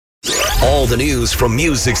All the news from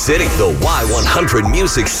Music City. The Y100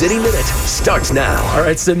 Music City Minute starts now. All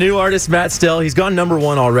right, so new artist Matt Stell, he's gone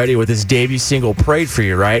 #1 already with his debut single, Prayed For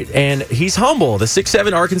You, right? And he's humble. The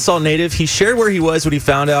 6'7" Arkansas native, he shared where he was when he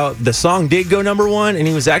found out the song did go #1, and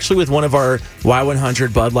he was actually with one of our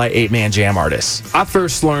Y100 Bud Light 8-man jam artists. I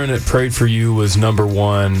first learned that Prayed For You was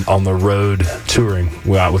 #1 on the road touring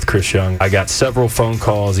out with Chris Young. I got several phone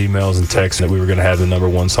calls, emails, and texts that we were going to have the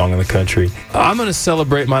 #1 song in the country. I'm going to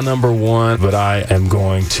celebrate my #1, but I am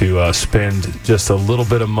going to spend just a little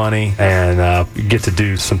bit of money and get to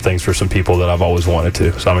do some things for some people that I've always wanted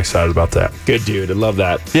to. So I'm excited about that. Good dude. I love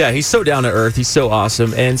that. Yeah, he's so down to earth. He's so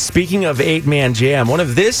awesome. And speaking of 8-man jam, one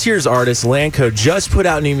of this year's artists, LANCO, just put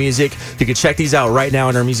out new music. You can check these out right now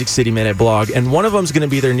on our Music City Minute blog. And one of them is going to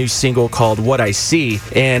be their new single called What I See.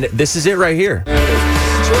 And this is it right here.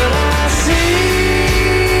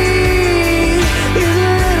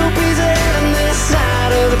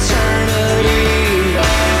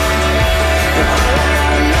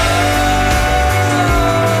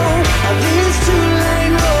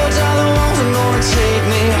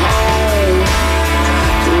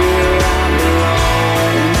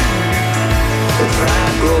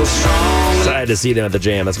 Excited to see them at the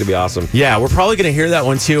jam. That's going to be awesome. Yeah, we're probably going to hear that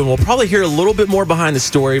one too, and we'll probably hear a little bit more behind the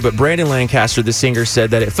story, but Brandon Lancaster, the singer,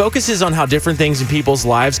 said that it focuses on how different things in people's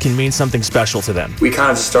lives can mean something special to them. We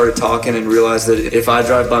kind of just started talking and realized that if I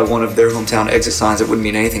drive by one of their hometown exit signs, it wouldn't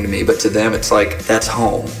mean anything to me, but to them, it's like, that's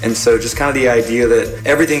home. And so just kind of the idea that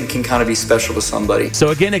everything can kind of be special to somebody. So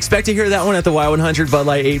again, expect to hear that one at the Y100 Bud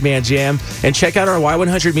Light 8-man jam, and check out our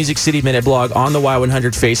Y100 Music City Minute blog on the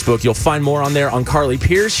Y100 Facebook. You'll find more on there on Carly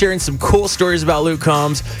Pierce, sharing some cool stories about Luke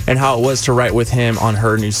Combs and how it was to write with him on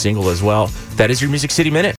her new single as well. That is your Music City Minute.